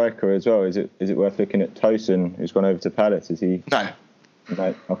striker as well, is it worth looking at Tosin, who's gone over to Palace? Is he? No.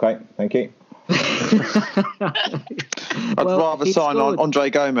 Okay, thank you. I'd rather sign on Andre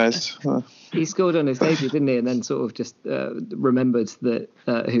Gomez. He scored on his debut, didn't he? And then sort of just remembered that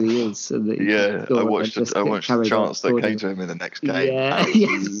who he is. So that I watched the chance that came to him in the next game. Yeah,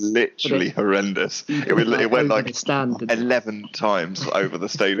 literally horrendous. It went like 11 times over the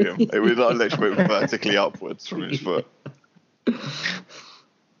stadium. It was literally vertically upwards from his foot.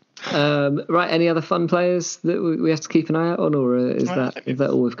 Right, any other fun players that we have to keep an eye out on, or is that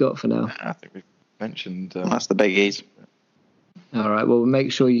all we've got for now? I think we've mentioned that's the biggies. All right, well,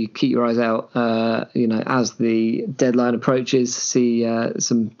 make sure you keep your eyes out as the deadline approaches. See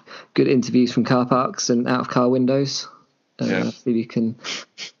some good interviews from car parks and out of car windows. See if you can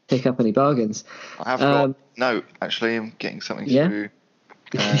pick up any bargains. I have got actually I'm getting something through.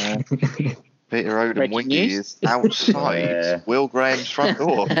 Peter Odom Winky is outside Will Graham's front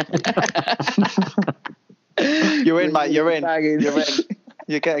door. You're in, mate. You're in.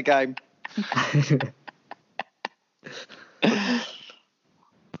 You get a game.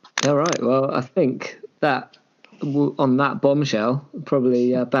 All right. Well, I think that on that bombshell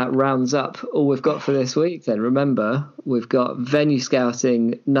probably about rounds up all we've got for this week. Then remember, we've got venue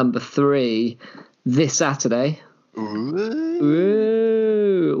scouting number 3 this Saturday.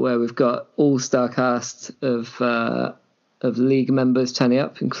 Ooh, where we've got all-star cast of league members turning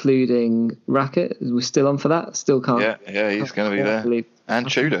up, including Racket. We're still on for that. Still can't. Yeah, he's going to be there. And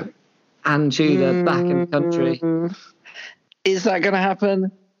Tudor back in the country. Is that going to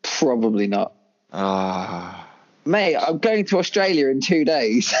happen? Probably not. Mate, I'm going to Australia in 2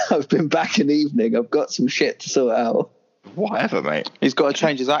 days. I've been back in the evening. I've got some shit to sort out. Whatever, mate. He's got to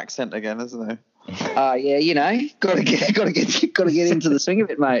change his accent again, hasn't he? Yeah, gotta get into the swing of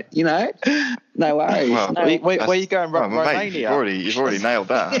it, mate. No worries. Well, where are you going, Romania? Mate, you've already nailed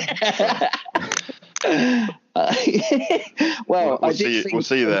that. Well, we'll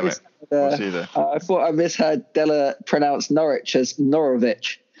see you there, mate. We'll see you there. I thought I misheard Dellar pronounced Norwich as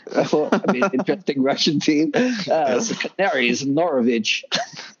Norovich. I thought that'd be an interesting Russian team. The Canaries, Norovich.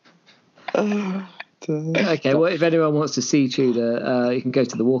 Okay, well, if anyone wants to see Tudor, you can go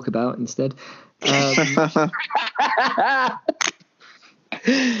to the walkabout instead.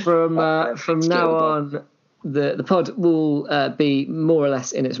 From now on, the pod will be more or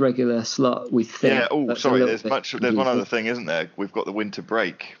less in its regular slot, we think. Yeah. Oh, sorry. There's one other thing, isn't there? We've got the winter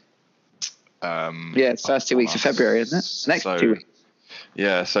break. It's first 2 weeks of February, isn't it? Next 2 weeks.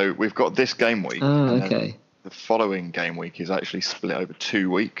 Yeah. So we've got this game week. Oh, okay. The following game week is actually split over 2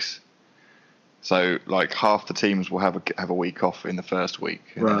 weeks. So, like, half the teams will have a week off in the first week,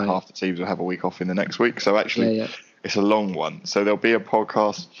 and then half the teams will have a week off in the next week. So, actually, it's a long one. So, there'll be a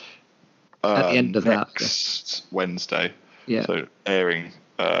podcast at the end of next Wednesday. Yeah. So, airing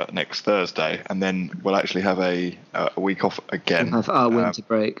next Thursday, and then we'll actually have a week off again. We'll have our winter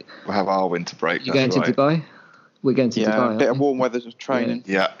break. We'll have our winter break. You're going to Dubai? We're going to Dubai. A bit of warm weather training.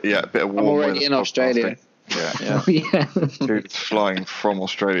 Yeah, a bit of warm weather. I'm already in Australia. Yeah. Dude, flying from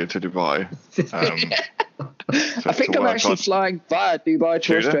Australia to Dubai. I think I'm actually flying via Dubai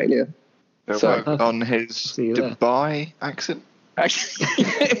to Australia. On his Dubai accent.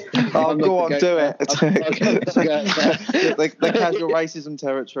 Go on, do it. The casual racism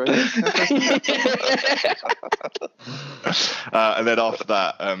territory. And then after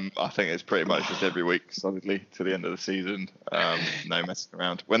that, I think it's pretty much just every week solidly to the end of the season. No messing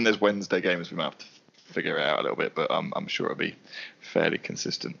around. When there's Wednesday games, we might have to figure it out a little bit, but I'm sure it'll be fairly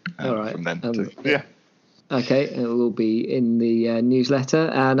consistent from then. Okay, it will be in the newsletter,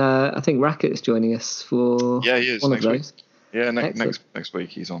 and I think Racket's joining us for he is one next of those. Week. Yeah, next week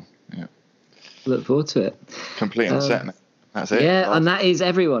he's on. Yeah, look forward to it. Complete on set. That's it. Yeah, and that is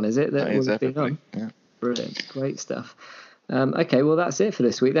everyone, is it? That is everything. Yeah, brilliant, great stuff. Okay, well that's it for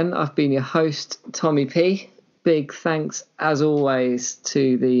this week. Then I've been your host, Tommy P. Big thanks, as always,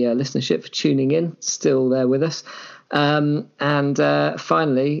 to the listenership for tuning in, still there with us. And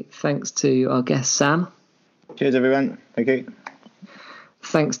finally, thanks to our guest, Sam. Cheers, everyone. Thank you.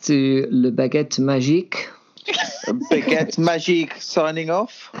 Thanks to Le Baguette Magique. Baguette Magique signing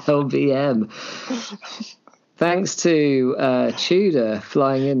off. LBM. Thanks to Tudor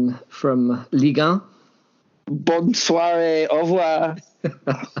flying in from Ligue 1. Bonne soirée. Au revoir.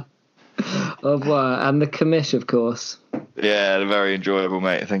 Au revoir. And the commish, of course. Yeah, very enjoyable,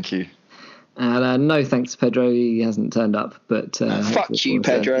 mate. Thank you. And no thanks to Pedro. He hasn't turned up. But fuck you,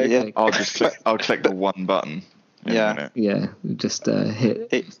 Pedro. Yeah. I'll click the one button. Yeah. Just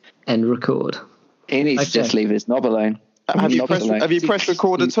hit end record. He needs to just leave his knob alone. Have you pressed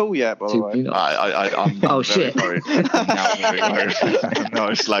record at all yet, by the way? I'm shit. Worried. No,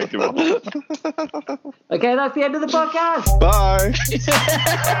 it's like Okay, that's the end of the podcast. Bye.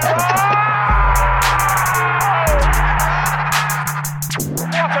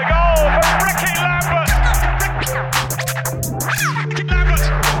 What a goal from Ricky Lambert!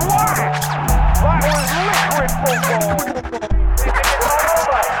 Wow! That was liquid football!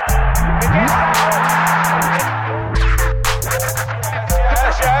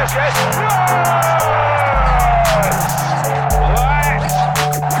 Yes.